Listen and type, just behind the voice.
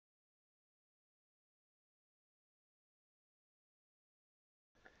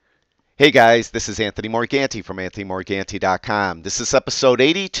Hey guys, this is Anthony Morganti from AnthonyMorganti.com. This is episode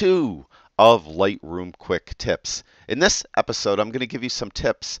 82 of Lightroom Quick Tips. In this episode, I'm going to give you some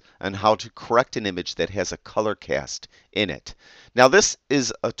tips on how to correct an image that has a color cast in it. Now, this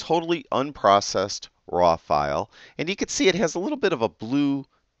is a totally unprocessed raw file, and you can see it has a little bit of a blue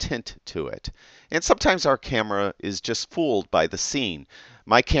tint to it. And sometimes our camera is just fooled by the scene.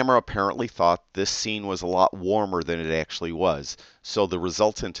 My camera apparently thought this scene was a lot warmer than it actually was, so the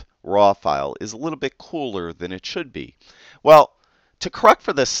resultant raw file is a little bit cooler than it should be. Well, to correct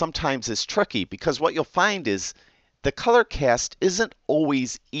for this sometimes is tricky because what you'll find is the color cast isn't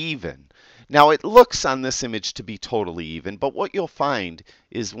always even. Now it looks on this image to be totally even, but what you'll find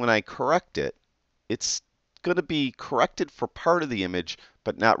is when I correct it, it's going to be corrected for part of the image,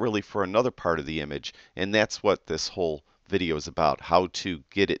 but not really for another part of the image. And that's what this whole video is about, how to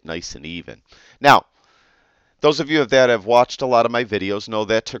get it nice and even. Now, those of you that have watched a lot of my videos know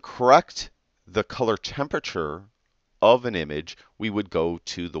that to correct the color temperature of an image, we would go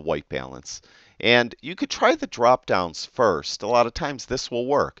to the white balance. And you could try the drop downs first. A lot of times this will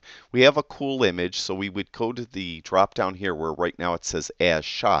work. We have a cool image, so we would go to the drop down here where right now it says as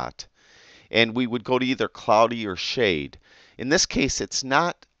shot. And we would go to either cloudy or shade. In this case, it's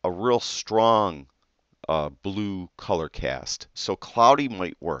not a real strong blue color cast. So cloudy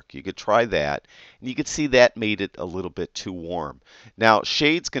might work. You could try that. And you could see that made it a little bit too warm. Now,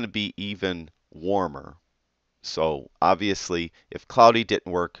 shade's going to be even warmer. So obviously, if cloudy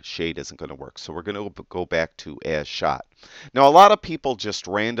didn't work, shade isn't going to work. So we're going to go back to as shot. Now, a lot of people just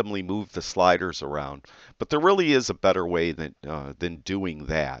randomly move the sliders around, but there really is a better way than doing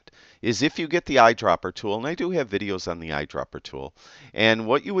that. Is if you get the eyedropper tool, and I do have videos on the eyedropper tool, and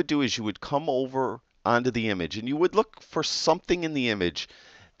what you would do is you would come over onto the image, and you would look for something in the image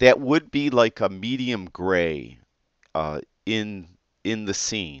that would be like a medium gray in the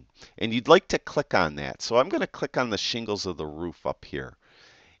scene, and you'd like to click on that. So I'm going to click on the shingles of the roof up here,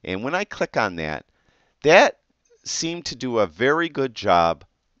 and when I click on that, that seemed to do a very good job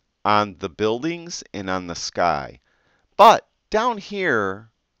on the buildings and on the sky. But down here,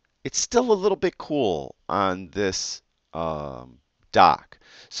 it's still a little bit cool on this dock.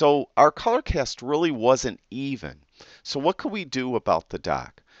 So our color cast really wasn't even. So what could we do about the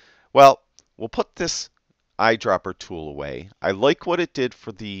dock? Well, we'll put this eyedropper tool away. I like what it did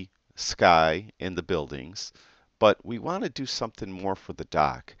for the sky and the buildings, but we want to do something more for the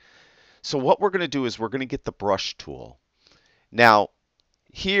dock. So what we're going to do is we're going to get the brush tool. Now,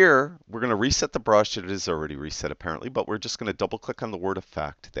 here, we're going to reset the brush. It is already reset apparently, but we're just going to double click on the word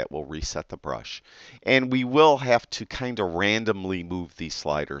effect. That will reset the brush. And we will have to kind of randomly move these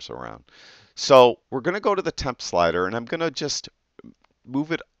sliders around. So we're going to go to the temp slider, and I'm going to just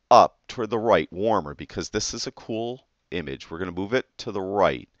move it up toward the right, warmer, because this is a cool image. We're going to move it to the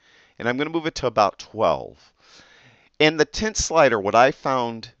right, and I'm going to move it to about 12. And the tint slider, what I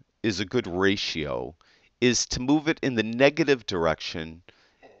found is a good ratio, is to move it in the negative direction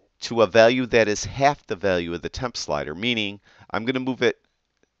to a value that is half the value of the temp slider, meaning I'm going to move it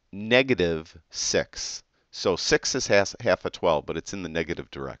 -6. So 6 is half of 12, but it's in the negative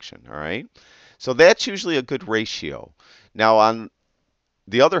direction, all right? So that's usually a good ratio. Now, on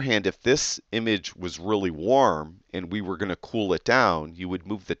the other hand, if this image was really warm and we were going to cool it down, you would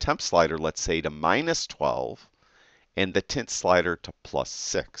move the temp slider, let's say, to -12 and the tint slider to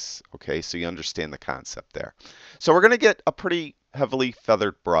 +6. Okay, so you understand the concept there. So we're going to get a pretty heavily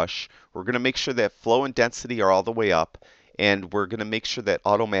feathered brush. We're going to make sure that flow and density are all the way up, and we're going to make sure that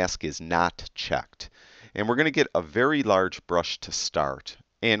auto mask is not checked. And we're going to get a very large brush to start.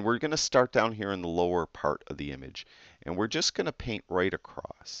 And we're going to start down here in the lower part of the image. And we're just going to paint right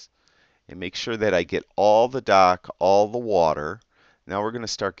across and make sure that I get all the dock, all the water. Now we're going to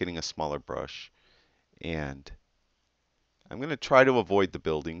start getting a smaller brush, and I'm going to try to avoid the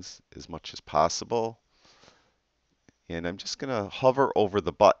buildings as much as possible. And I'm just going to hover over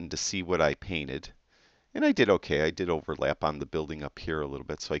the button to see what I painted. And I did okay. I did overlap on the building up here a little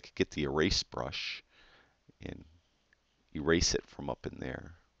bit so I could get the erase brush and erase it from up in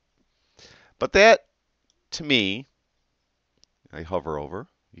there. But that, to me, I hover over,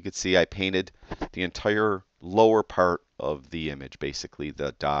 you can see I painted the entire lower part of the image, basically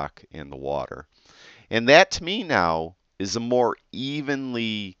the dock and the water. And that, to me now, is a more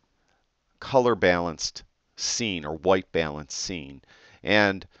evenly color balanced scene, or white balanced scene.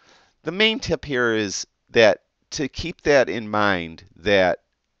 And the main tip here is that to keep that in mind, that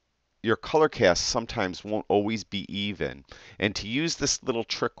your color cast sometimes won't always be even, and to use this little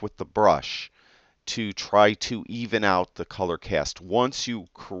trick with the brush to try to even out the color cast once you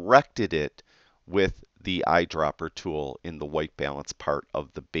corrected it with the eyedropper tool in the white balance part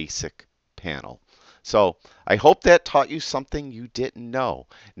of the basic panel. So I hope that taught you something you didn't know.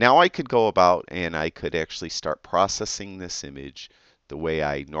 Now I could go about and I could actually start processing this image the way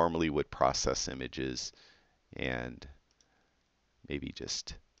I normally would process images, and maybe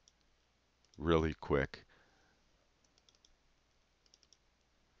just really quick.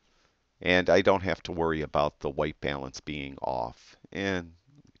 And I don't have to worry about the white balance being off. And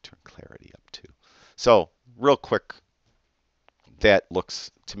let me turn clarity up too. So real quick, that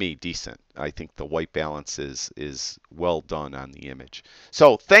looks to me decent. I think the white balance is well done on the image.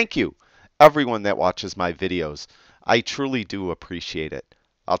 So thank you, everyone that watches my videos. I truly do appreciate it.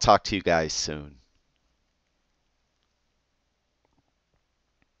 I'll talk to you guys soon.